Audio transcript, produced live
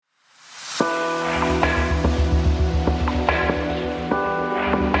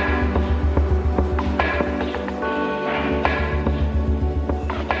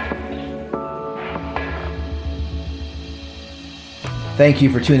Thank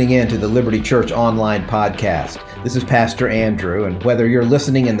you for tuning in to the Liberty Church Online Podcast. This is Pastor Andrew, and whether you're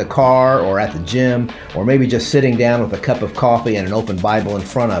listening in the car or at the gym, or maybe just sitting down with a cup of coffee and an open Bible in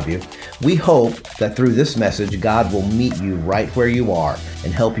front of you, we hope that through this message, God will meet you right where you are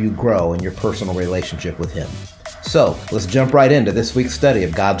and help you grow in your personal relationship with Him. So, let's jump right into this week's study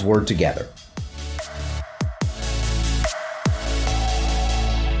of God's Word together.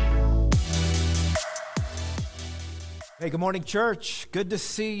 Hey, good morning, church. Good to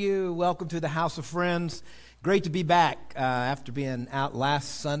see you. Welcome to the House of Friends. Great to be back after being out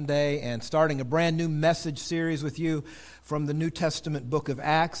last Sunday and starting a brand new message series with you from the New Testament book of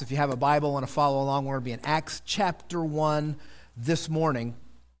Acts. If you have a Bible and want to follow along, we're going to be in Acts chapter 1 this morning.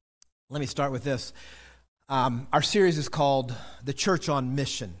 Let me start with this. Our series is called The Church on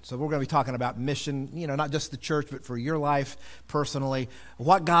Mission. So we're going to be talking about mission, not just the church, but for your life personally,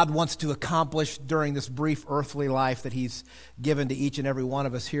 what God wants to accomplish during this brief earthly life that He's given to each and every one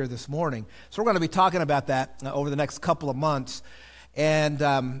of us here this morning. So we're going to be talking about that over the next couple of months. And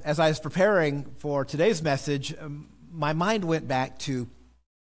as I was preparing for today's message, my mind went back to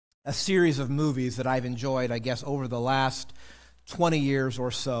a series of movies that I've enjoyed, I guess, over the last 20 years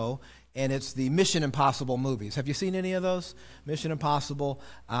or so. And it's the Mission Impossible movies. Have you seen any of those? Mission Impossible.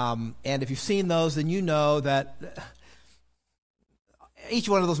 And if you've seen those, then you know that each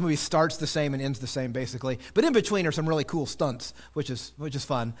one of those movies starts the same and ends the same, basically. But in between are some really cool stunts, which is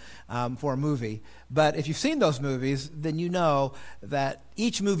fun for a movie. But if you've seen those movies, then you know that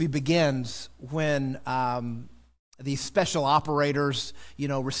each movie begins when these special operators,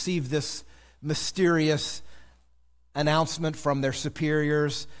 receive this mysterious announcement from their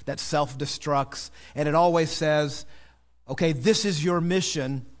superiors that self-destructs, and it always says, okay, this is your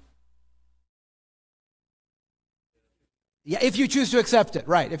mission. Yeah, if you choose to accept it,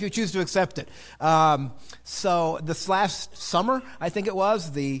 right, if you choose to accept it. So this last summer, I think it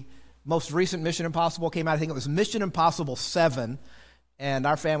was, the most recent Mission Impossible came out. I think it was Mission Impossible 7, and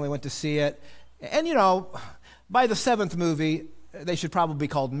our family went to see it. And, by the seventh movie, they should probably be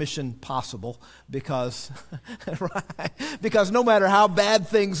called Mission Possible because, right? Because no matter how bad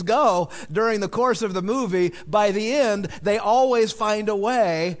things go during the course of the movie, by the end, they always find a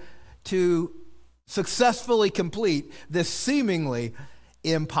way to successfully complete this seemingly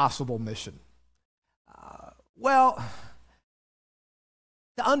impossible mission.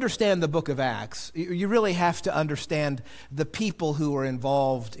 To understand the book of Acts, you really have to understand the people who were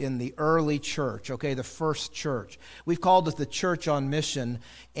involved in the early church, okay, the first church. We've called it the Church on Mission,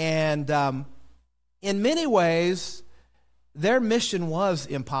 and in many ways, their mission was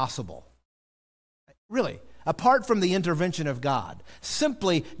impossible. Really, apart from the intervention of God,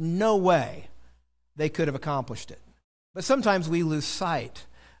 simply no way they could have accomplished it. But sometimes we lose sight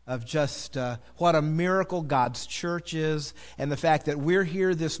of just what a miracle God's church is, and the fact that we're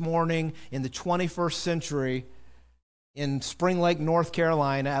here this morning in the 21st century in Spring Lake, North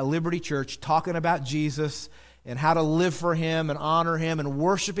Carolina, at Liberty Church, talking about Jesus and how to live for Him and honor Him and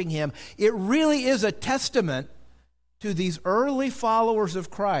worshiping Him. It really is a testament to these early followers of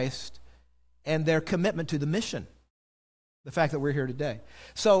Christ and their commitment to the mission. The fact that we're here today.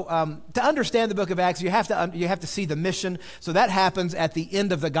 So to understand the book of Acts, you have to see the mission. So that happens at the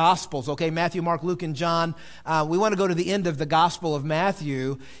end of the Gospels, okay? Matthew, Mark, Luke, and John. We want to go to the end of the Gospel of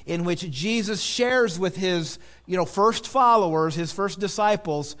Matthew, in which Jesus shares with His first followers, His first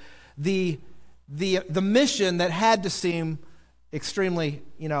disciples, the mission that had to seem extremely,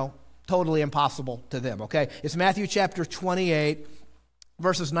 totally impossible to them, okay? It's Matthew chapter 28.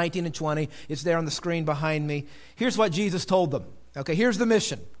 Verses 19 and 20, it's there on the screen behind me. Here's what Jesus told them. Okay, here's the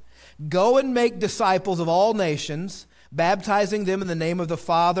mission. Go and make disciples of all nations, baptizing them in the name of the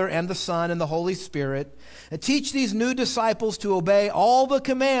Father and the Son and the Holy Spirit. And teach these new disciples to obey all the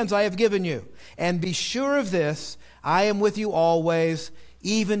commands I have given you. And be sure of this, I am with you always,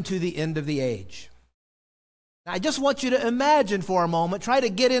 even to the end of the age. Now, I just want you to imagine for a moment, try to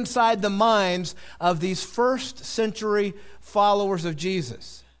get inside the minds of these first century followers of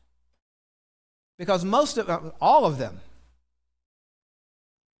Jesus. Because all of them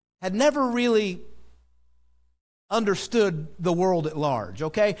had never really understood the world at large,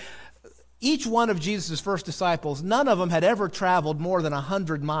 okay? Each one of Jesus' first disciples, none of them had ever traveled more than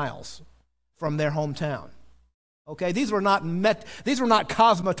 100 miles from their hometown. Okay, these were not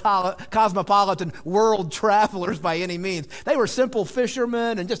cosmopolitan world travelers by any means. They were simple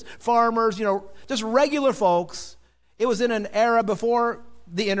fishermen and just farmers, just regular folks. It was in an era before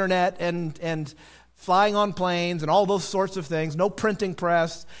the internet and flying on planes and all those sorts of things. No printing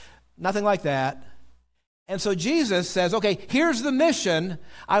press, nothing like that. And so Jesus says, okay, here's the mission.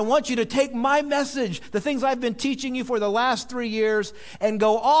 I want you to take my message, the things I've been teaching you for the last 3 years, and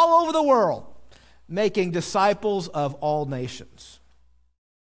go all over the world, making disciples of all nations.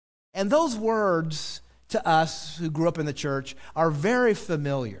 And those words to us who grew up in the church are very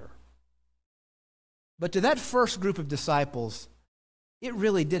familiar. But to that first group of disciples, it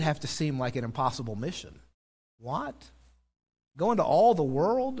really did have to seem like an impossible mission. What? Going to all the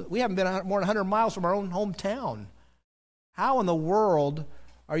world? We haven't been more than 100 miles from our own hometown. How in the world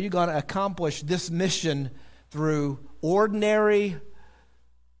are you going to accomplish this mission through ordinary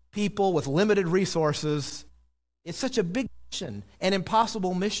people with limited resources? It's such a big mission, an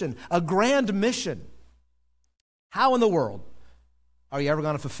impossible mission, a grand mission. How in the world are you ever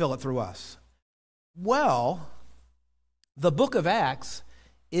going to fulfill it through us? Well, the book of Acts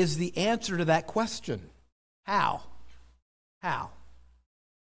is the answer to that question. How? How?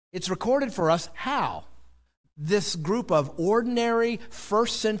 It's recorded for us how this group of ordinary,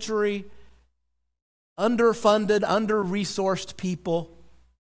 first century, underfunded, under-resourced people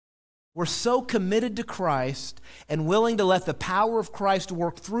were so committed to Christ and willing to let the power of Christ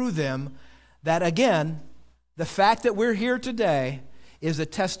work through them that, again, the fact that we're here today is a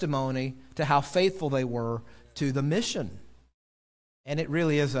testimony to how faithful they were to the mission. And it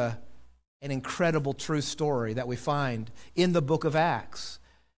really is an incredible true story that we find in the book of Acts.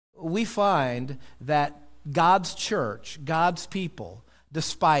 We find that God's church, God's people,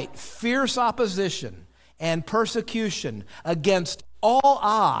 despite fierce opposition and persecution against all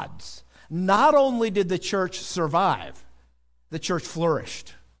odds, not only did the church survive, the church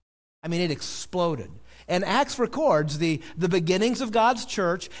flourished. I mean, it exploded. And Acts records the beginnings of God's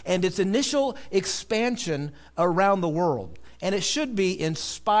church and its initial expansion around the world. And it should be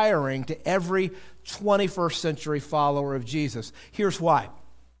inspiring to every 21st century follower of Jesus. Here's why.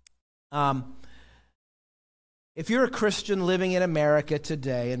 If you're a Christian living in America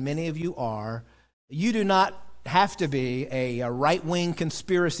today, and many of you are, you do not have to be a right-wing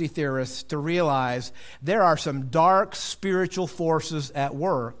conspiracy theorist to realize there are some dark spiritual forces at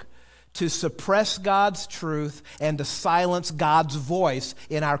work to suppress God's truth and to silence God's voice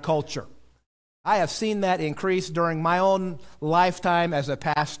in our culture. I have seen that increase during my own lifetime as a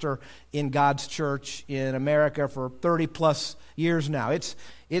pastor in God's church in America for 30 plus years now.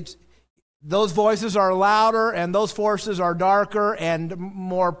 Those voices are louder and those forces are darker and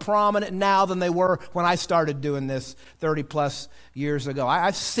more prominent now than they were when I started doing this 30 plus years ago.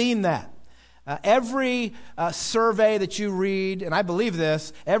 I've seen that. Every survey that you read, and I believe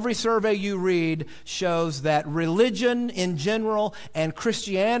this, every survey you read shows that religion in general and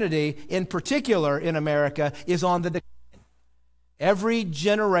Christianity in particular in America is on the decline. Every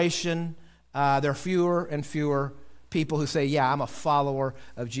generation, there are fewer and fewer people who say, yeah, I'm a follower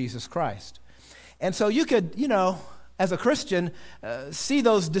of Jesus Christ. And so you could, as a Christian, see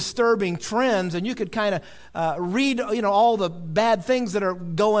those disturbing trends, and you could kind of read, all the bad things that are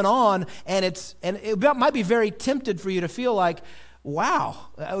going on, and it might be very tempted for you to feel like, wow,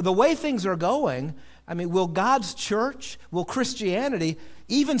 the way things are going, I mean, will God's church, will Christianity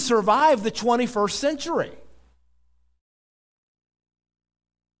even survive the 21st century?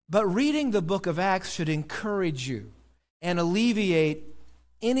 But reading the book of Acts should encourage you and alleviate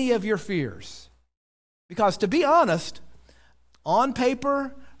any of your fears. Because to be honest, on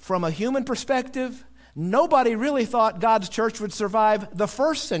paper, from a human perspective, nobody really thought God's church would survive the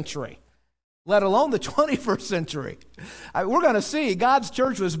first century, let alone the 21st century. We're going to see God's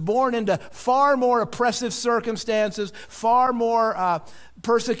church was born into far more oppressive circumstances, far more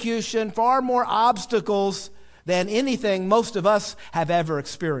persecution, far more obstacles than anything most of us have ever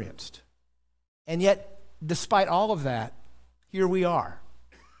experienced. And yet, despite all of that, here we are,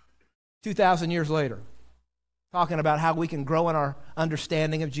 2,000 years later, talking about how we can grow in our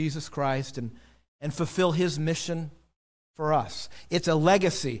understanding of Jesus Christ and fulfill His mission for us. It's a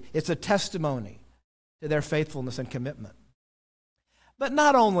legacy. It's a testimony to their faithfulness and commitment. But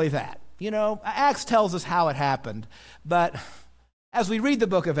not only that, Acts tells us how it happened. But as we read the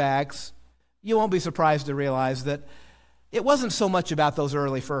book of Acts, you won't be surprised to realize that it wasn't so much about those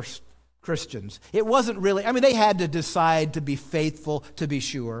early first Christians. It wasn't really, they had to decide to be faithful, to be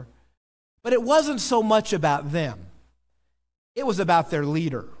sure. But it wasn't so much about them. It was about their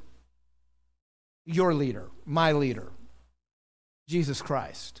leader. Your leader, my leader, Jesus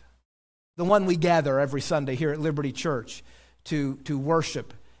Christ. The one we gather every Sunday here at Liberty Church to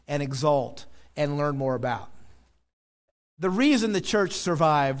worship and exalt and learn more about. The reason the church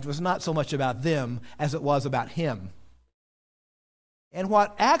survived was not so much about them as it was about Him. And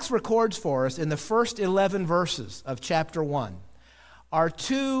what Acts records for us in the first 11 verses of chapter 1 are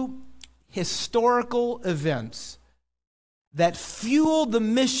two historical events that fueled the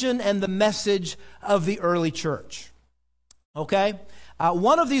mission and the message of the early church. Okay?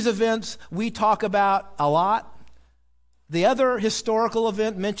 One of these events we talk about a lot. The other historical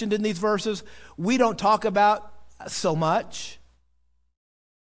event mentioned in these verses, we don't talk about so much.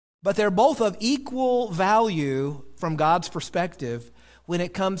 But they're both of equal value from God's perspective when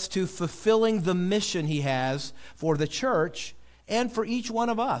it comes to fulfilling the mission He has for the church and for each one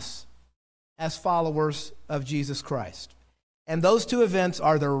of us as followers of Jesus Christ. And those two events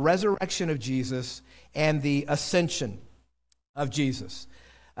are the resurrection of Jesus and the ascension of Jesus.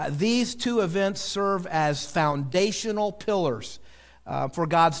 These two events serve as foundational pillars for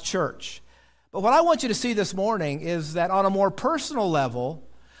God's church. But what I want you to see this morning is that on a more personal level,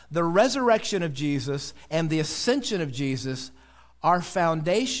 the resurrection of Jesus and the ascension of Jesus are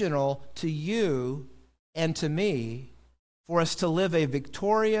foundational to you and to me for us to live a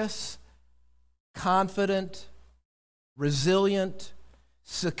victorious, confident, resilient,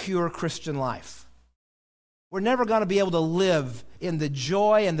 secure Christian life. We're never going to be able to live in the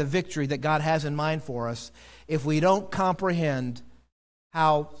joy and the victory that God has in mind for us if we don't comprehend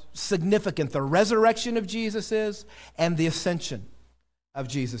how significant the resurrection of Jesus is and the ascension of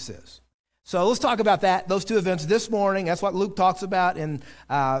Jesus is. So let's talk about those two events this morning. That's what Luke talks about in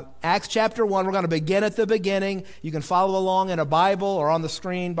Acts chapter 1. We're going to begin at the beginning. You can follow along in a Bible or on the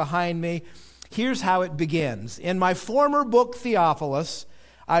screen behind me. Here's how it begins. In my former book, Theophilus,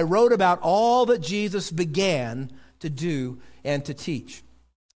 I wrote about all that Jesus began to do and to teach.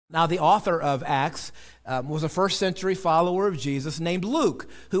 Now, the author of Acts was a first century follower of Jesus named Luke,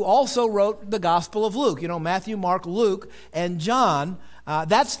 who also wrote the Gospel of Luke. You know, Matthew, Mark, Luke, and John.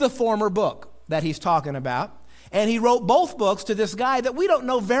 That's the former book that he's talking about. And he wrote both books to this guy that we don't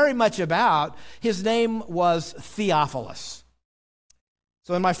know very much about. His name was Theophilus.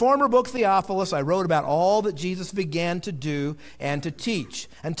 So in my former book, Theophilus, I wrote about all that Jesus began to do and to teach,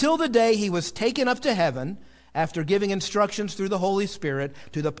 until the day he was taken up to heaven after giving instructions through the Holy Spirit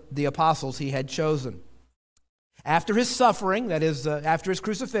to the apostles he had chosen. After his suffering, that is, after his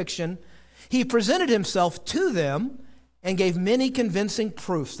crucifixion, he presented himself to them and gave many convincing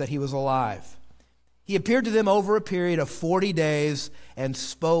proofs that he was alive. He appeared to them over a period of 40 days and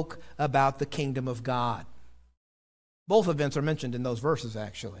spoke about the kingdom of God. Both events are mentioned in those verses,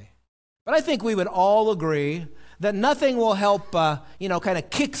 actually. But I think we would all agree that nothing will help, kind of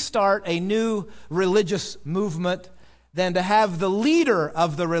kickstart a new religious movement than to have the leader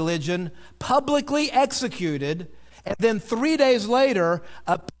of the religion publicly executed and then 3 days later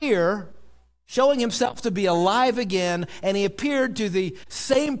appear, showing himself to be alive again, and he appeared to the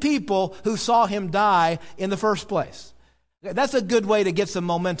same people who saw him die in the first place. That's a good way to get some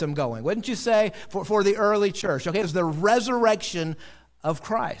momentum going, wouldn't you say, for the early church? Okay, it's the resurrection of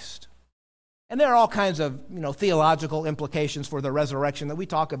Christ. And there are all kinds of, theological implications for the resurrection that we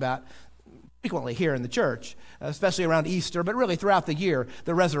talk about frequently here in the church, especially around Easter, but really throughout the year.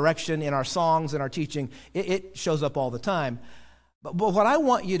 The resurrection in our songs and our teaching, it shows up all the time. But what I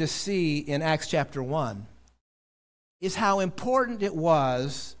want you to see in Acts chapter 1 is how important it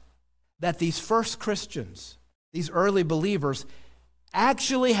was that these first Christians, these early believers,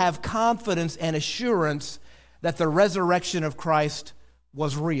 actually have confidence and assurance that the resurrection of Christ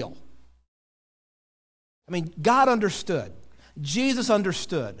was real. I mean, God understood, Jesus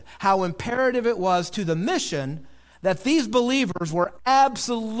understood how imperative it was to the mission that these believers were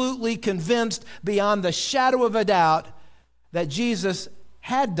absolutely convinced beyond the shadow of a doubt that Jesus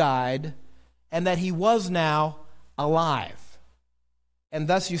had died and that he was now alive. And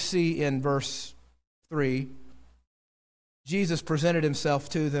thus you see in verse 3, Jesus presented himself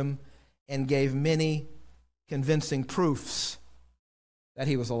to them and gave many convincing proofs that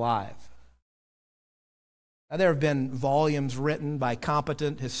he was alive. Now, there have been volumes written by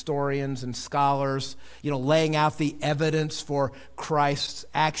competent historians and scholars, laying out the evidence for Christ's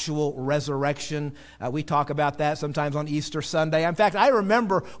actual resurrection. We talk about that sometimes on Easter Sunday. In fact, I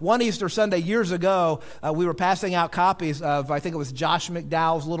remember one Easter Sunday years ago, we were passing out copies of, I think it was Josh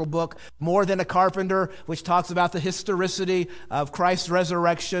McDowell's little book, More Than a Carpenter, which talks about the historicity of Christ's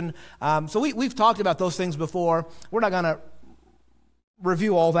resurrection. So we've talked about those things before. We're not going to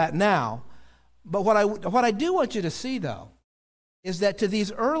review all that now. But what I do want you to see, though, is that to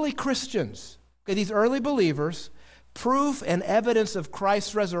these early Christians, these early believers, proof and evidence of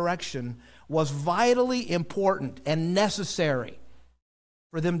Christ's resurrection was vitally important and necessary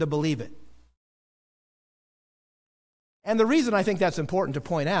for them to believe it. And the reason I think that's important to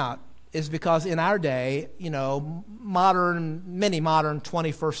point out is because in our day, many modern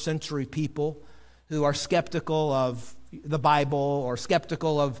 21st century people who are skeptical of the Bible or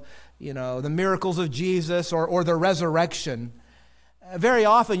skeptical of the miracles of Jesus or the resurrection, very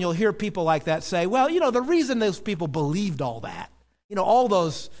often you'll hear people like that say, well, the reason those people believed all that, all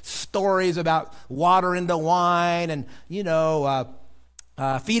those stories about water into wine and,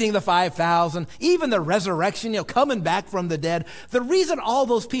 feeding the 5,000, even the resurrection, coming back from the dead. The reason all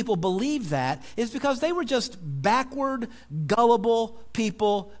those people believed that is because they were just backward, gullible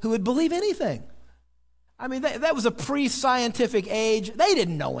people who would believe anything. I mean, that was a pre-scientific age. They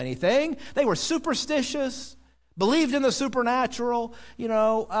didn't know anything. They were superstitious, believed in the supernatural.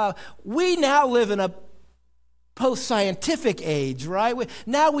 We now live in a post-scientific age, right?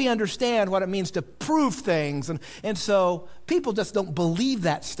 Now we understand what it means to prove things, and so people just don't believe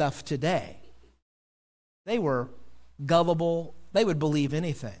that stuff today. They were gullible. They would believe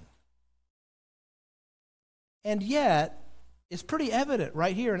anything. And yet, it's pretty evident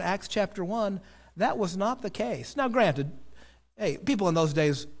right here in Acts chapter 1, that was not the case. Now, granted, people in those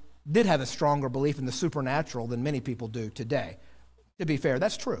days did have a stronger belief in the supernatural than many people do today. To be fair,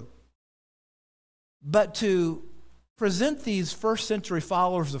 that's true. But to present these first century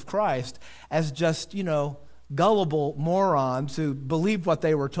followers of Christ as just, gullible morons who believed what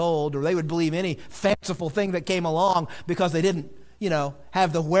they were told, or they would believe any fanciful thing that came along because they didn't,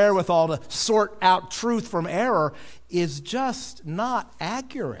 have the wherewithal to sort out truth from error, is just not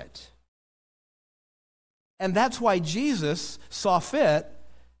accurate. And that's why Jesus saw fit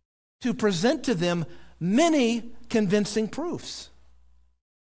to present to them many convincing proofs.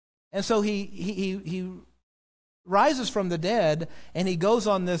 And so he rises from the dead, and he goes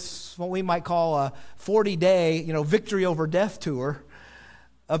on this, what we might call a 40-day, victory over death tour,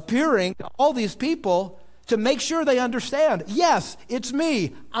 appearing to all these people to make sure they understand, yes, it's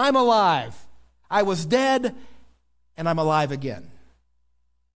me, I'm alive. I was dead, and I'm alive again.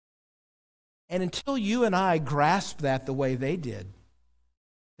 And until you and I grasp that the way they did,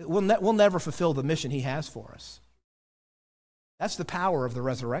 we'll never fulfill the mission he has for us. That's the power of the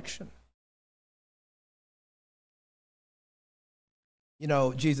resurrection.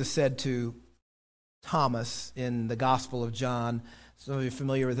 Jesus said to Thomas in the Gospel of John, some of you are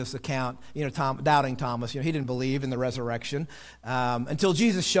familiar with this account, doubting Thomas, he didn't believe in the resurrection until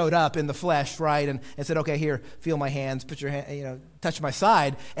Jesus showed up in the flesh, right, and said, okay, here, feel my hands, put your hand, touch my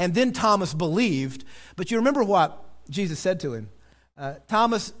side. And then Thomas believed. But you remember what Jesus said to him?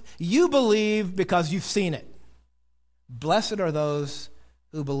 Thomas, you believe because you've seen it. Blessed are those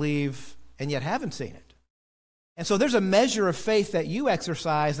who believe and yet haven't seen it. And so there's a measure of faith that you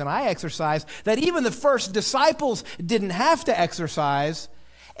exercise and I exercise that even the first disciples didn't have to exercise.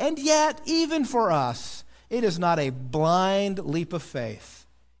 And yet, even for us, it is not a blind leap of faith.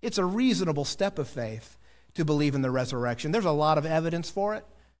 It's a reasonable step of faith to believe in the resurrection. There's a lot of evidence for it.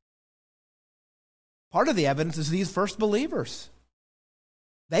 Part of the evidence is these first believers.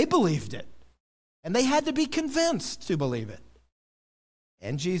 They believed it. And they had to be convinced to believe it.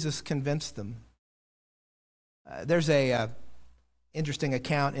 And Jesus convinced them. There's a interesting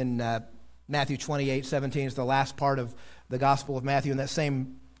account in Matthew 28:17. It's the last part of the Gospel of Matthew in that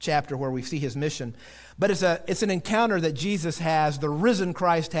same chapter where we see his mission. But it's an encounter that Jesus has, the risen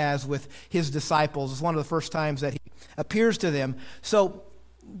Christ has with his disciples. It's one of the first times that he appears to them. So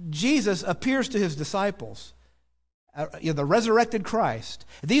Jesus appears to his disciples, the resurrected Christ.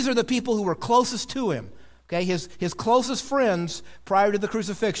 These are the people who were closest to him, okay? His closest friends prior to the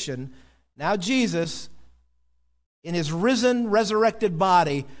crucifixion. Now Jesus, in his risen, resurrected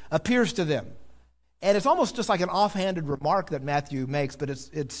body, appears to them. And it's almost just like an offhanded remark that Matthew makes, but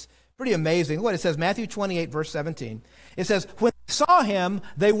it's pretty amazing. Look what it says, Matthew 28, verse 17. It says, when they saw him,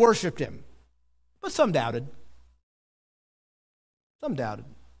 they worshiped him. But some doubted. Some doubted.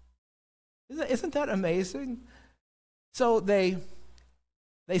 Isn't that amazing? So they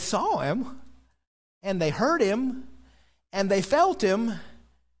saw him, and they heard him, and they felt him,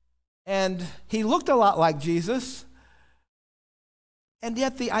 and he looked a lot like Jesus. And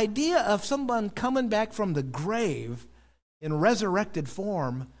yet the idea of someone coming back from the grave in resurrected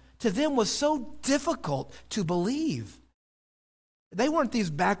form to them was so difficult to believe. They weren't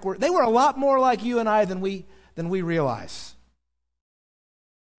these backward. They were a lot more like you and I than we realize.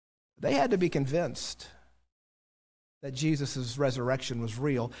 They had to be convinced that Jesus' resurrection was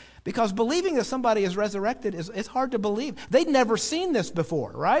real, because believing that somebody is resurrected is hard to believe. They'd never seen this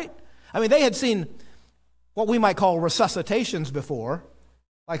before, right? I mean, they had seen what we might call resuscitations before,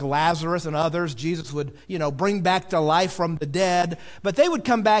 like Lazarus and others. Jesus would, bring back to life from the dead, but they would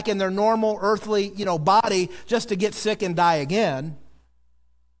come back in their normal earthly, body just to get sick and die again.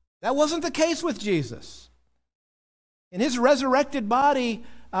 That wasn't the case with Jesus. In his resurrected body,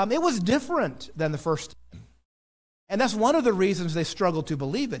 it was different than the first time. And that's one of the reasons they struggled to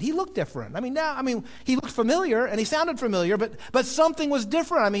believe it. He looked different. He looked familiar and he sounded familiar, but something was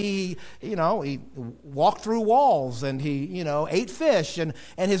different. He walked through walls and he ate fish, and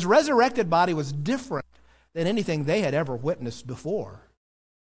his resurrected body was different than anything they had ever witnessed before.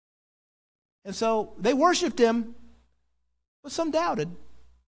 And so they worshiped him, but some doubted.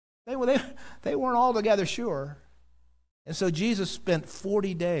 They weren't altogether sure. And so Jesus spent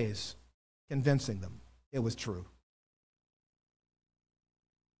 40 days convincing them it was true.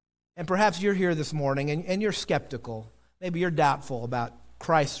 And perhaps you're here this morning and you're skeptical. Maybe you're doubtful about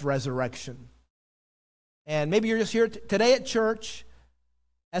Christ's resurrection. And maybe you're just here today at church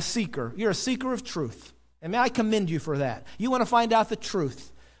as seeker. You're a seeker of truth. And may I commend you for that. You want to find out the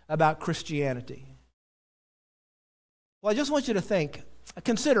truth about Christianity. Well, I just want you to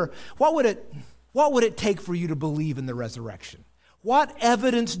consider, what would it take for you to believe in the resurrection? What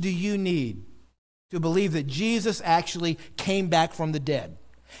evidence do you need to believe that Jesus actually came back from the dead?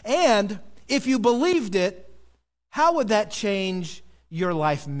 And if you believed it, how would that change your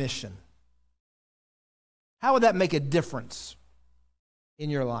life mission? How would that make a difference in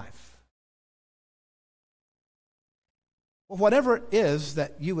your life? Well, whatever it is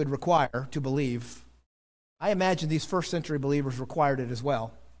that you would require to believe, I imagine these first century believers required it as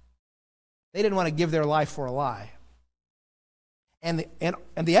well. They didn't want to give their life for a lie. And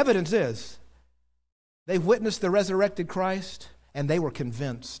the evidence is, they witnessed the resurrected Christ, and they were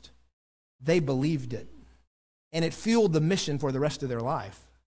convinced. They believed it. And it fueled the mission for the rest of their life.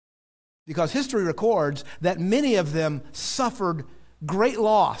 Because history records that many of them suffered great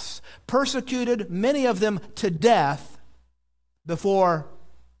loss, persecuted many of them to death before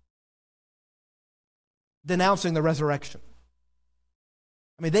denouncing the resurrection.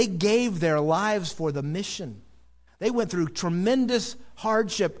 They gave their lives for the mission. They went through tremendous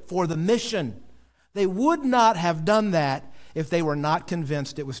hardship for the mission. They would not have done that if they were not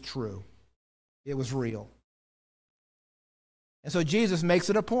convinced it was true. It was real. And so Jesus makes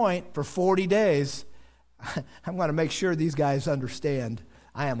it a point for 40 days. I'm going to make sure these guys understand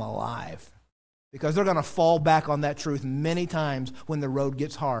I am alive. Because they're going to fall back on that truth many times when the road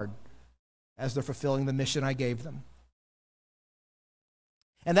gets hard as they're fulfilling the mission I gave them.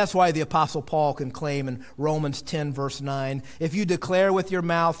 And that's why the Apostle Paul can claim in Romans 10, verse 9, if you declare with your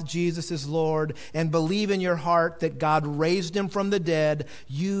mouth Jesus is Lord and believe in your heart that God raised him from the dead,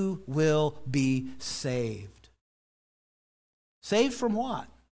 you will be saved. Saved from what?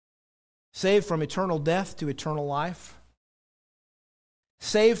 Saved from eternal death to eternal life?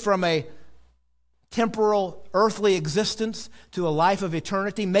 Saved from a temporal, earthly existence to a life of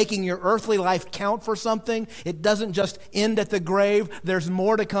eternity, making your earthly life count for something. It doesn't just end at the grave. There's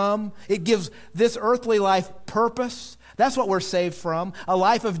more to come. It gives this earthly life purpose. That's what we're saved from. A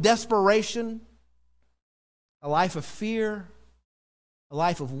life of desperation, a life of fear, a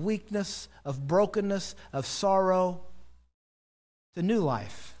life of weakness, of brokenness, of sorrow, to new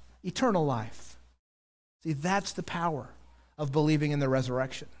life, eternal life. See, that's the power of believing in the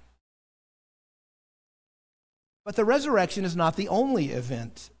resurrection. But the resurrection is not the only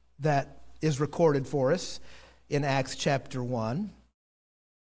event that is recorded for us in Acts chapter 1.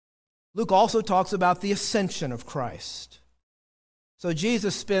 Luke also talks about the ascension of Christ. So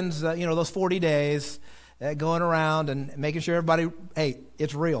Jesus spends those 40 days going around and making sure everybody, hey,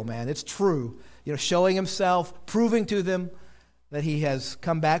 it's real, man, it's true. Showing himself, proving to them that he has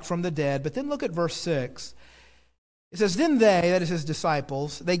come back from the dead. But then look at verse 6. It says, then they, that is his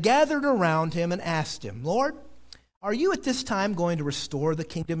disciples, they gathered around him and asked him, Lord, are you at this time going to restore the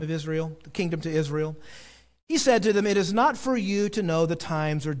kingdom of Israel, the kingdom to Israel? He said to them, it is not for you to know the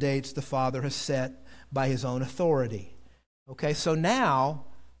times or dates the Father has set by his own authority. Okay, so now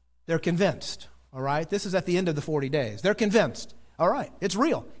they're convinced, all right? This is at the end of the 40 days. They're convinced, all right, it's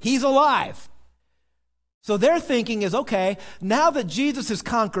real. He's alive. So their thinking is, okay, now that Jesus has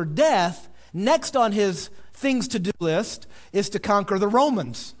conquered death, next on his things to do list is to conquer the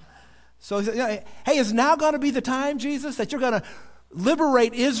Romans. So, hey, is now going to be the time, Jesus, that you're going to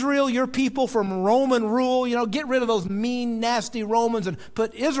liberate Israel, your people, from Roman rule? Get rid of those mean, nasty Romans and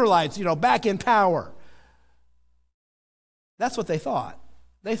put Israelites, back in power. That's what they thought.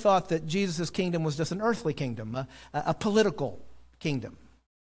 They thought that Jesus' kingdom was just an earthly kingdom, a political kingdom.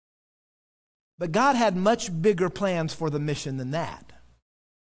 But God had much bigger plans for the mission than that.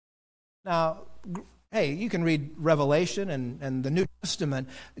 Now, hey, you can read Revelation and the New Testament.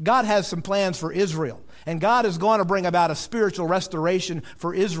 God has some plans for Israel. And God is going to bring about a spiritual restoration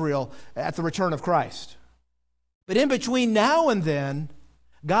for Israel at the return of Christ. But in between now and then,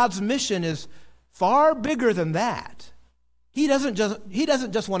 God's mission is far bigger than that. He doesn't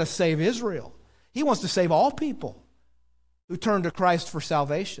just want to save Israel. He wants to save all people who turn to Christ for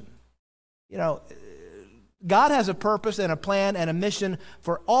salvation. God has a purpose and a plan and a mission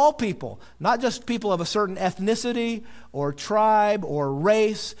for all people, not just people of a certain ethnicity or tribe or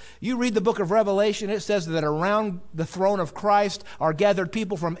race. You read the book of Revelation, it says that around the throne of Christ are gathered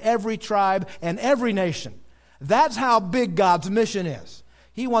people from every tribe and every nation. That's how big God's mission is.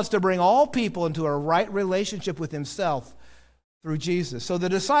 He wants to bring all people into a right relationship with himself through Jesus. So the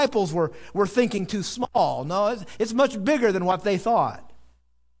disciples were thinking too small. No, it's much bigger than what they thought.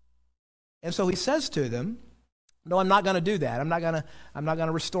 And so he says to them, no, I'm not going to do that. I'm not going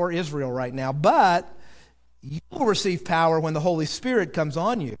to restore Israel right now. But you will receive power when the Holy Spirit comes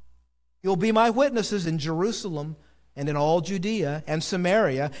on you. You'll be my witnesses in Jerusalem and in all Judea and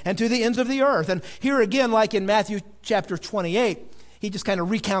Samaria and to the ends of the earth. And here again, like in Matthew chapter 28, he just kind of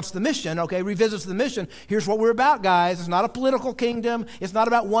recounts the mission, revisits the mission. Here's what we're about, guys. It's not a political kingdom. It's not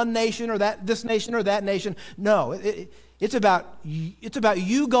about one nation or this nation or that nation. No, it's about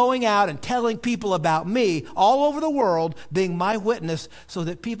you going out and telling people about me all over the world, being my witness, so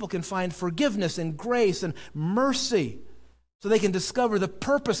that people can find forgiveness and grace and mercy, so they can discover the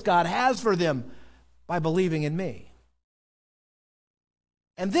purpose God has for them by believing in me.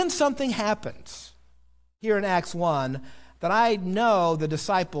 And then something happens here in Acts 1 that I know the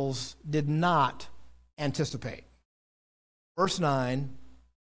disciples did not anticipate. Verse 9,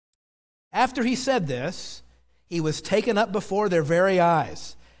 after he said this, he was taken up before their very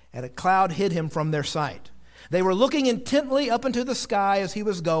eyes, and a cloud hid him from their sight. They were looking intently up into the sky as he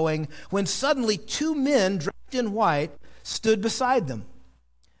was going, when suddenly 2 men dressed in white stood beside them.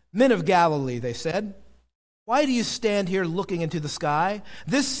 Men of Galilee, they said, why do you stand here looking into the sky?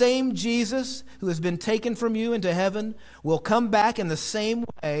 This same Jesus who has been taken from you into heaven will come back in the same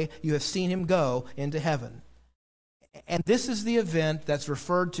way you have seen him go into heaven. And this is the event that's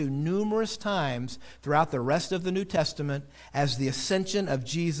referred to numerous times throughout the rest of the New Testament as the ascension of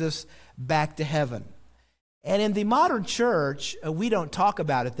Jesus back to heaven. And in the modern church, we don't talk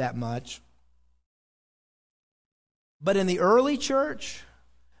about it that much. But in the early church,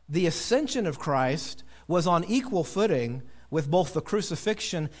 the ascension of Christ was on equal footing with both the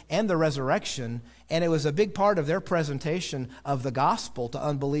crucifixion and the resurrection, and it was a big part of their presentation of the gospel to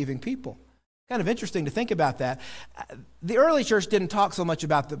unbelieving people. Kind of interesting to think about that. The early church didn't talk so much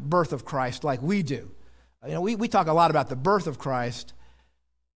about the birth of Christ like we do. We talk a lot about the birth of Christ,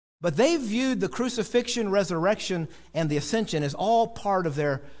 but they viewed the crucifixion, resurrection, and the ascension as all part of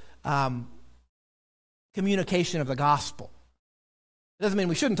their communication of the gospel. It doesn't mean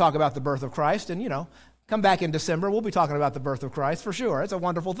we shouldn't talk about the birth of Christ, and come back in December, we'll be talking about the birth of Christ for sure. It's a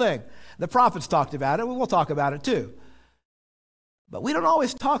wonderful thing. The prophets talked about it. We'll talk about it too. But we don't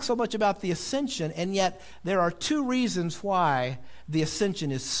always talk so much about the ascension, and yet there are 2 reasons why the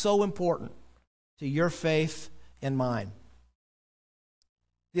ascension is so important to your faith and mine.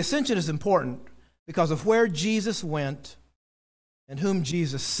 The ascension is important because of where Jesus went and whom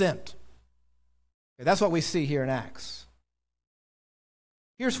Jesus sent. Okay, that's what we see here in Acts.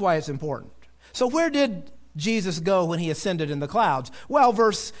 Here's why it's important. So where did Jesus go when he ascended in the clouds? Well,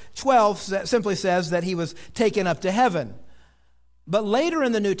 verse 12 simply says that he was taken up to heaven. But later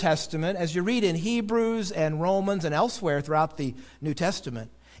in the New Testament, as you read in Hebrews and Romans and elsewhere throughout the New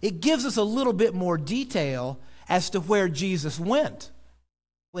Testament, it gives us a little bit more detail as to where Jesus went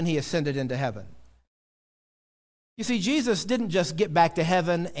when he ascended into heaven. You see, Jesus didn't just get back to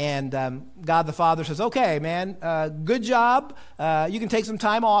heaven and God the Father says, okay, man, good job. You can take some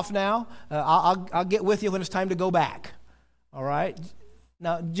time off now. I'll get with you when it's time to go back. All right?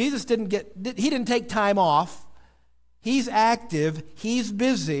 Now, Jesus didn't take time off. He's active. He's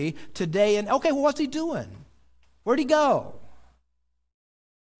busy today. And okay, well, what's he doing? Where'd he go?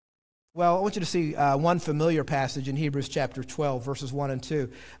 Well, I want you to see one familiar passage in Hebrews chapter 12, verses 1 and 2.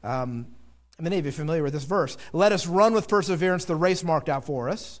 Many of you are familiar with this verse. Let us run with perseverance the race marked out for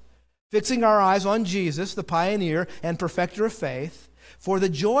us, fixing our eyes on Jesus, the pioneer and perfecter of faith. For the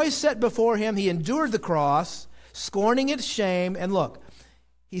joy set before him, he endured the cross, scorning its shame. And look,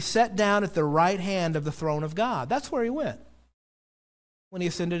 he sat down at the right hand of the throne of God. That's where he went when he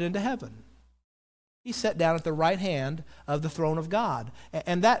ascended into heaven. He sat down at the right hand of the throne of God.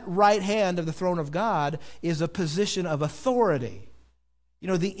 And that right hand of the throne of God is a position of authority.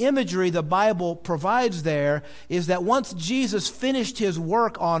 The imagery the Bible provides there is that once Jesus finished his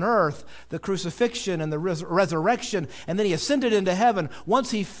work on earth, the crucifixion and the resurrection, and then he ascended into heaven, once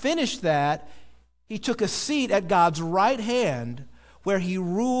he finished that, he took a seat at God's right hand where he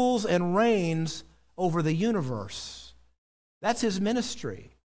rules and reigns over the universe. That's his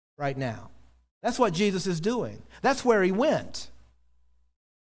ministry right now. That's what Jesus is doing. That's where he went.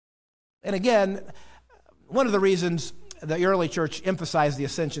 And again, one of the reasons the early church emphasized the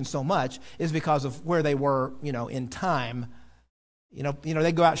ascension so much is because of where they were, in time.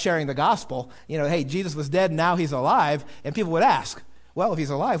 They go out sharing the gospel. Hey, Jesus was dead, and now he's alive. And people would ask, well, if he's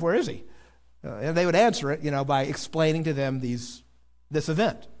alive, where is he? And they would answer it, by explaining to them this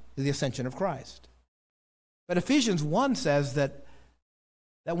event, the ascension of Christ. But Ephesians 1 says that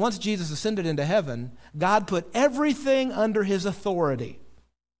once Jesus ascended into heaven, God put everything under his authority.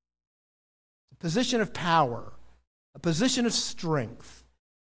 A position of power, a position of strength.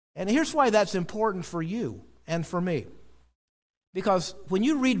 And here's why that's important for you and for me. Because when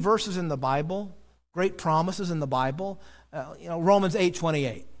you read verses in the Bible, great promises in the Bible, Romans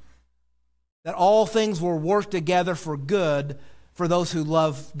 8:28, that all things will work together for good for those who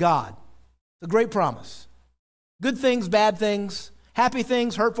love God. It's a great promise. Good things, bad things, happy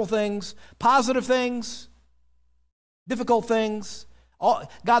things, hurtful things, positive things, difficult things.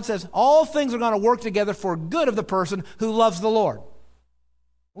 God says all things are going to work together for good of the person who loves the Lord.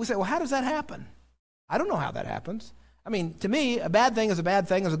 We say, well, how does that happen? I don't know how that happens. To me, a bad thing is a bad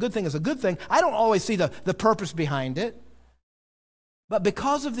thing, a good thing is a good thing. I don't always see the purpose behind it. But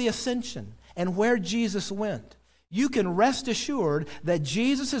because of the ascension and where Jesus went, you can rest assured that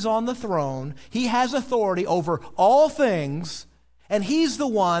Jesus is on the throne. He has authority over all things, and he's the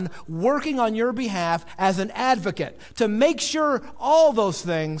one working on your behalf as an advocate to make sure all those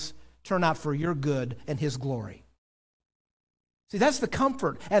things turn out for your good and his glory. See, that's the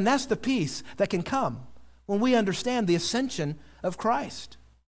comfort and that's the peace that can come when we understand the ascension of Christ.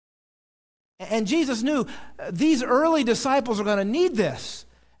 And Jesus knew these early disciples are going to need this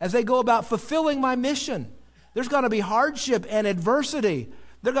as they go about fulfilling my mission. There's going to be hardship and adversity.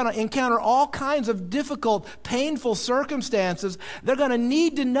 They're going to encounter all kinds of difficult, painful circumstances. They're going to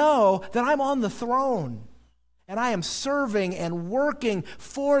need to know that I'm on the throne and I am serving and working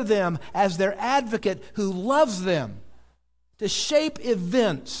for them as their advocate who loves them to shape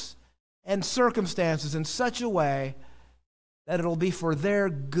events and circumstances in such a way that it'll be for their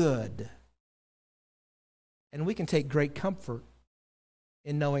good. And we can take great comfort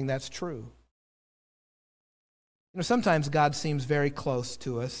in knowing that's true. Sometimes God seems very close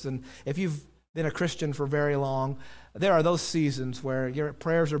to us, and if you've been a Christian for very long, there are those seasons where your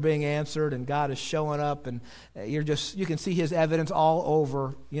prayers are being answered and God is showing up, and you can see his evidence all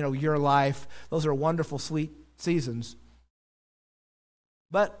over, your life. Those are wonderful, sweet seasons.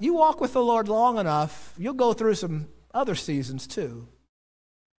 But you walk with the Lord long enough, you'll go through some other seasons too,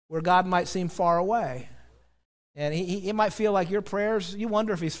 where God might seem far away. And it might feel like your prayers, you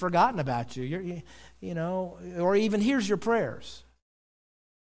wonder if he's forgotten about you, or even hears your prayers.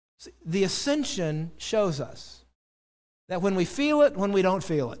 See, the ascension shows us that when we feel it, when we don't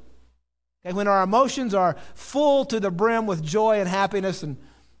feel it, okay, when our emotions are full to the brim with joy and happiness and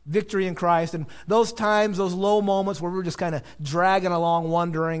victory in Christ, and those times, those low moments where we're just kind of dragging along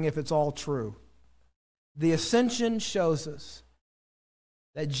wondering if it's all true. The ascension shows us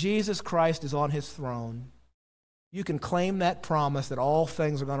that Jesus Christ is on his throne. You can claim that promise that all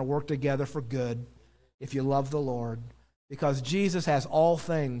things are going to work together for good if you love the Lord, because Jesus has all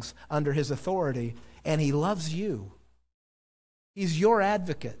things under his authority, and he loves you. He's your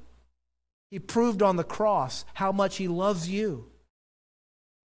advocate. He proved on the cross how much he loves you.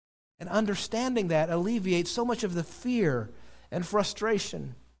 And understanding that alleviates so much of the fear and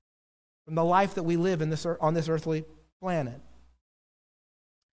frustration from the life that we live on this earthly planet.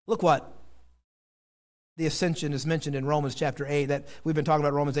 Look what the ascension is mentioned in Romans chapter 8. That we've been talking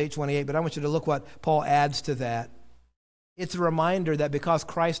about Romans 8:28, but I want you to look what Paul adds to that. It's a reminder that because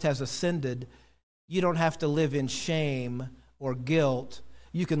Christ has ascended, you don't have to live in shame or guilt.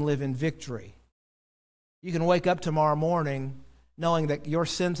 You can live in victory. You can wake up tomorrow morning knowing that your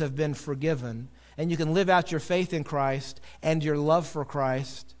sins have been forgiven, and you can live out your faith in Christ and your love for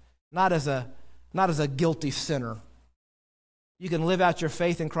Christ, not as a guilty sinner. You can live out your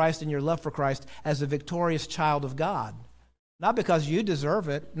faith in Christ and your love for Christ as a victorious child of God. Not because you deserve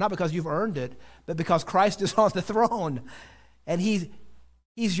it, not because you've earned it, but because Christ is on the throne. And he's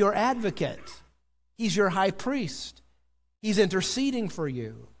your advocate. He's your high priest. He's interceding for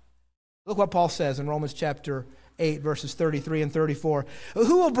you. Look what Paul says in Romans chapter 8, verses 33 and 34.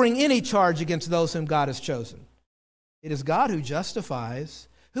 Who will bring any charge against those whom God has chosen? It is God who justifies.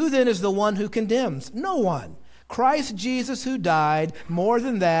 Who then is the one who condemns? No one. Christ Jesus, who died, more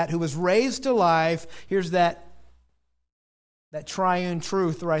than that, who was raised to life. Here's that triune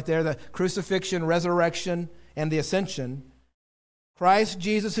truth right there, the crucifixion, resurrection, and the ascension. Christ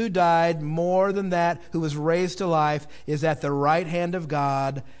Jesus, who died, more than that, who was raised to life, is at the right hand of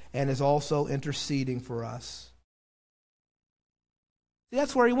God and is also interceding for us. See,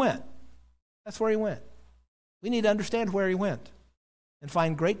 that's where he went. That's where he went. We need to understand where he went and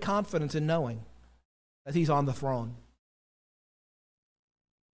find great confidence in knowing that he's on the throne.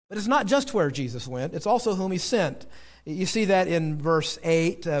 But it's not just where Jesus went, it's also whom he sent. You see that in verse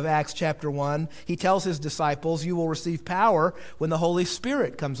 8 of Acts chapter 1. He tells his disciples, you will receive power when the Holy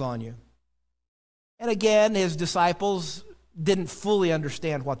Spirit comes on you. And again, his disciples didn't fully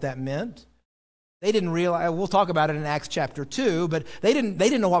understand what that meant. They didn't realize, we'll talk about it in Acts chapter 2, but they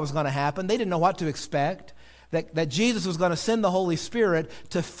didn't know what was going to happen. They didn't know what to expect. That Jesus was going to send the Holy Spirit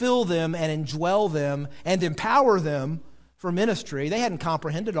to fill them and indwell them and empower them for ministry. They hadn't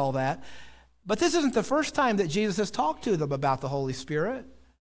comprehended all that. But this isn't the first time that Jesus has talked to them about the Holy Spirit.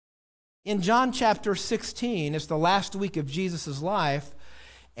 In John chapter 16, it's the last week of Jesus' life,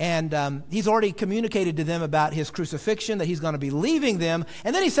 and he's already communicated to them about his crucifixion, that he's going to be leaving them.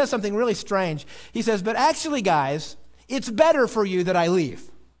 And then he says something really strange. He says, but actually, guys, it's better for you that I leave.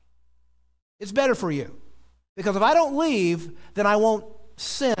 It's better for you. Because if I don't leave, then I won't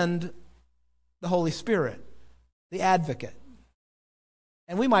send the Holy Spirit, the advocate.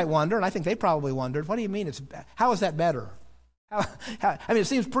 And we might wonder, and I think they probably wondered, what do you mean how is that better? It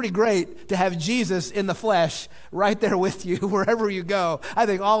seems pretty great to have Jesus in the flesh right there with you wherever you go. I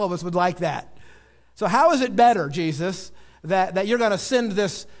think all of us would like that. So how is it better, Jesus, that you're going to send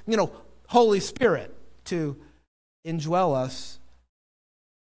this, Holy Spirit to indwell us?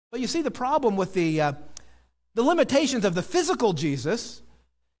 But you see, the problem with the limitations of the physical Jesus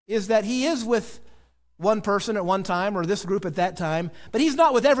is that he is with one person at one time or this group at that time, but he's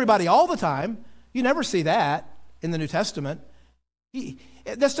not with everybody all the time. You never see that in the New Testament.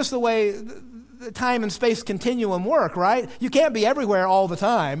 That's just the way the time and space continuum work, right? You can't be everywhere all the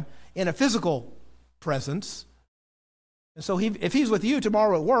time in a physical presence. And so if he's with you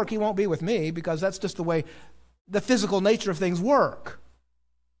tomorrow at work, he won't be with me because that's just the way the physical nature of things work.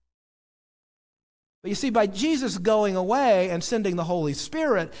 But you see, by Jesus going away and sending the Holy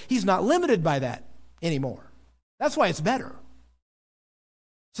Spirit, he's not limited by that anymore. That's why it's better.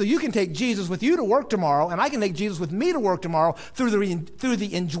 So you can take Jesus with you to work tomorrow, and I can take Jesus with me to work tomorrow through the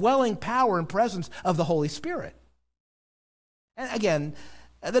indwelling power and presence of the Holy Spirit. And again,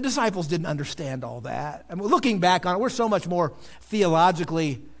 the disciples didn't understand all that. I mean, looking back on it, we're so much more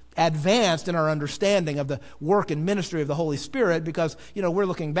theologically advanced in our understanding of the work and ministry of the Holy Spirit because, we're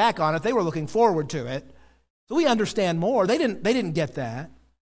looking back on it. They were looking forward to it. So we understand more. They didn't get that.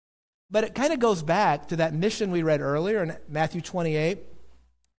 But it kind of goes back to that mission we read earlier in Matthew 28.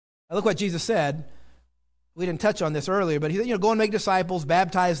 Now look what Jesus said. We didn't touch on this earlier, but he said, go and make disciples,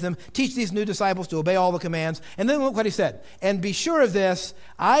 baptize them, teach these new disciples to obey all the commands. And then look what he said. And be sure of this,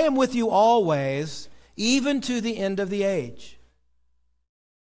 I am with you always, even to the end of the age.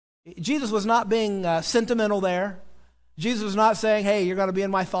 Jesus was not being sentimental there. Jesus was not saying, hey, you're going to be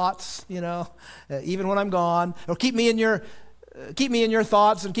in my thoughts, even when I'm gone. Or keep me in your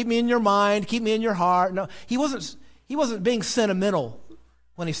thoughts and keep me in your mind, keep me in your heart. No, he wasn't being sentimental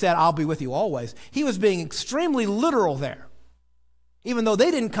when he said, I'll be with you always. He was being extremely literal there. Even though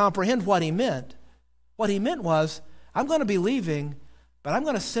they didn't comprehend what he meant. What he meant was, I'm going to be leaving, but I'm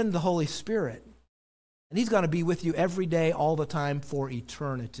going to send the Holy Spirit. And he's going to be with you every day, all the time, for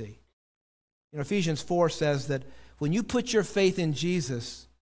eternity. Ephesians 4 says that when you put your faith in Jesus,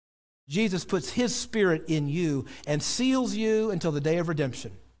 Jesus puts his Spirit in you and seals you until the day of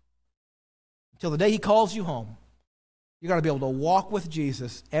redemption. Until the day he calls you home. You're going to be able to walk with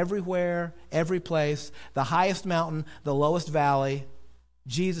Jesus everywhere, every place, the highest mountain, the lowest valley.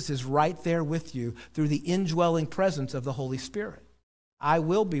 Jesus is right there with you through the indwelling presence of the Holy Spirit. I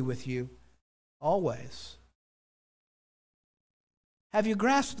will be with you always. Have you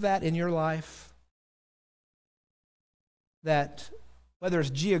grasped that in your life? That whether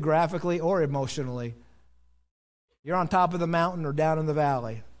it's geographically or emotionally, you're on top of the mountain or down in the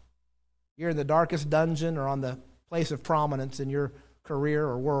valley. You're in the darkest dungeon or on the place of prominence in your career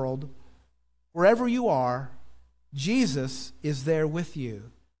or world. Wherever you are, Jesus is there with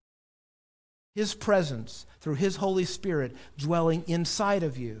you. His presence through his Holy Spirit dwelling inside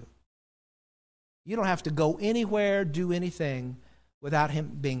of you. You don't have to go anywhere, do anything without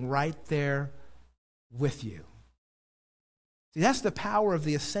him being right there with you. See, that's the power of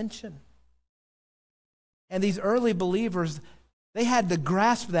the ascension. And these early believers, they had to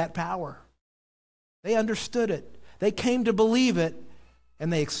grasp that power. They understood it. They came to believe it,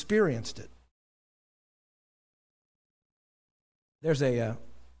 and they experienced it. There's a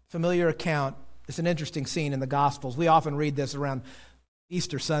familiar account. It's an interesting scene in the Gospels. We often read this around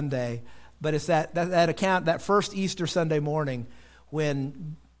Easter Sunday, but it's that account, that first Easter Sunday morning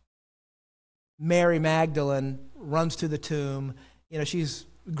when Mary Magdalene runs to the tomb. She's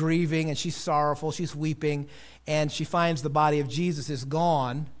grieving and she's sorrowful, she's weeping, and she finds the body of Jesus is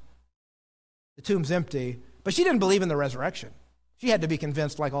gone. The tomb's empty, but she didn't believe in the resurrection. She had to be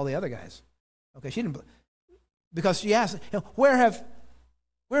convinced like all the other guys. Okay, she didn't, because she asked, where have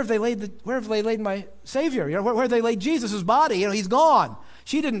they laid my Savior? Where have they laid Jesus' body? He's gone.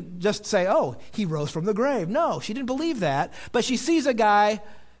 She didn't just say, oh, he rose from the grave. No, she didn't believe that. But she sees a guy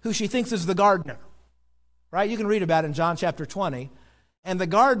who she thinks is the gardener, right? You can read about it in John chapter 20. And the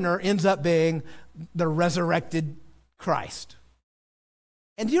gardener ends up being the resurrected Christ.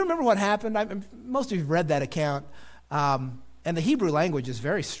 And do you remember what happened? Most of you have read that account. And the Hebrew language is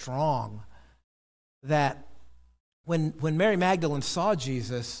very strong. That when Mary Magdalene saw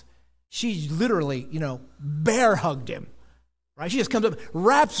Jesus, she literally, bear hugged him. Right? She just comes up,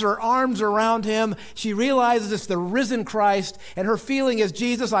 wraps her arms around him. She realizes it's the risen Christ, and her feeling is,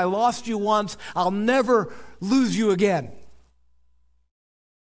 Jesus, I lost you once. I'll never lose you again.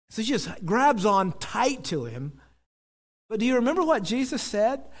 So she just grabs on tight to him. But do you remember what Jesus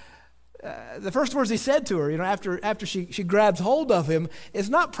said? The first words he said to her, after she grabs hold of him, is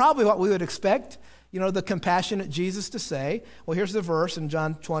not probably what we would expect, the compassionate Jesus to say. Well, here's the verse in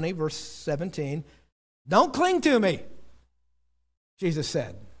John 20, verse 17. Don't cling to me, Jesus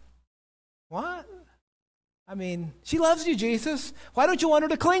said. What? She loves you, Jesus. Why don't you want her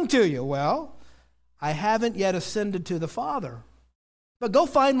to cling to you? Well, I haven't yet ascended to the Father. But go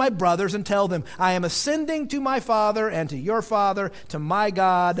find my brothers and tell them, I am ascending to my Father and to your Father, to my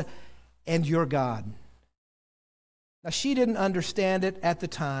God and your God. Now, she didn't understand it at the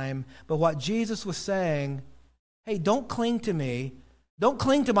time, but what Jesus was saying, hey, don't cling to me. Don't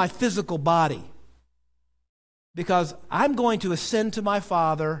cling to my physical body, because I'm going to ascend to my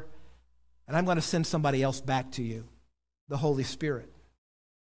Father, and I'm going to send somebody else back to you, the Holy Spirit.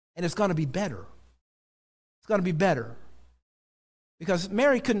 And it's going to be better. It's going to be better. Because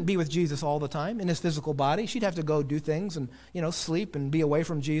Mary couldn't be with Jesus all the time in his physical body. She'd have to go do things and, sleep and be away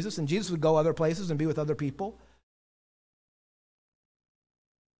from Jesus. And Jesus would go other places and be with other people.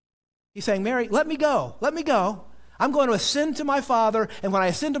 He's saying, Mary, let me go. Let me go. I'm going to ascend to my Father. And when I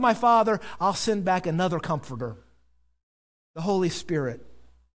ascend to my Father, I'll send back another comforter, the Holy Spirit.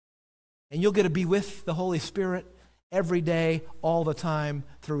 And you'll get to be with the Holy Spirit every day, all the time,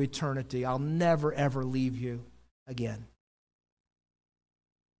 through eternity. I'll never, ever leave you again.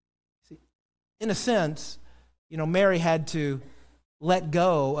 In a sense, Mary had to let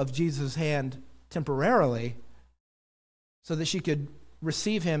go of Jesus' hand temporarily so that she could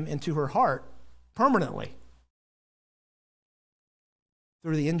receive him into her heart permanently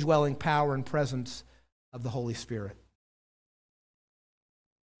through the indwelling power and presence of the Holy Spirit.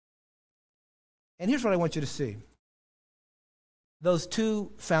 And here's what I want you to see. Those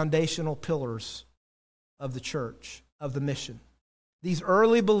two foundational pillars of the church, of the mission. These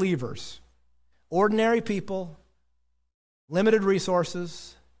early believers, ordinary people, limited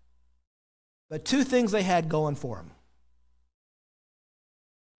resources, but two things they had going for them.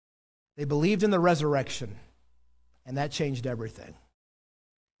 They believed in the resurrection, and that changed everything.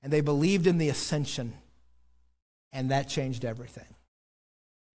 And they believed in the ascension, and that changed everything.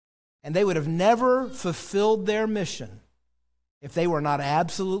 And they would have never fulfilled their mission if they were not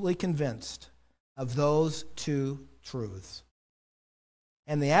absolutely convinced of those two truths.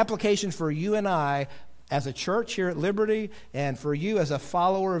 And the application for you and I as a church here at Liberty, and for you as a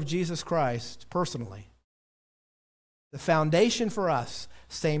follower of Jesus Christ personally, the foundation for us,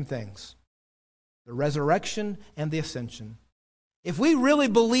 same things. The resurrection and the ascension. If we really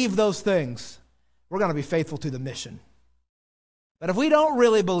believe those things, we're going to be faithful to the mission. But if we don't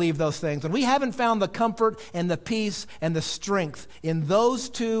really believe those things, and we haven't found the comfort and the peace and the strength in those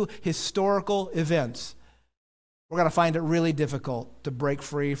two historical events, we're going to find it really difficult to break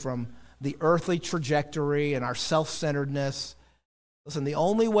free from the earthly trajectory and our self-centeredness. Listen, the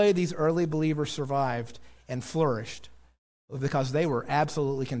only way these early believers survived and flourished was because they were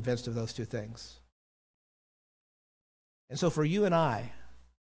absolutely convinced of those two things. And so for you and I,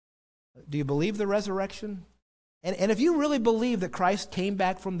 do you believe the resurrection? And if you really believe that Christ came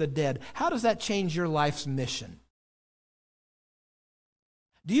back from the dead, how does that change your life's mission?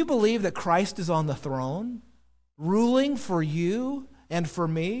 Do you believe that Christ is on the throne, ruling for you and for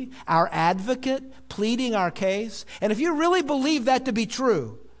me, our advocate, pleading our case? And if you really believe that to be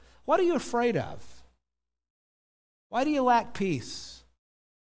true, what are you afraid of? Why do you lack peace?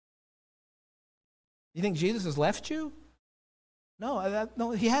 You think Jesus has left you?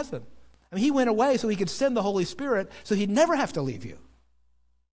 No, he hasn't. He went away so he could send the Holy Spirit so he'd never have to leave you.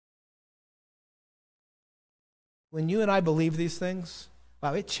 When you and I believe these things,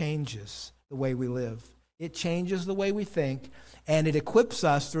 wow, it changes the way we live. It changes the way we think, and it equips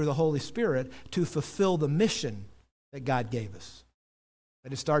us through the Holy Spirit to fulfill the mission that God gave us.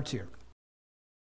 But it starts here.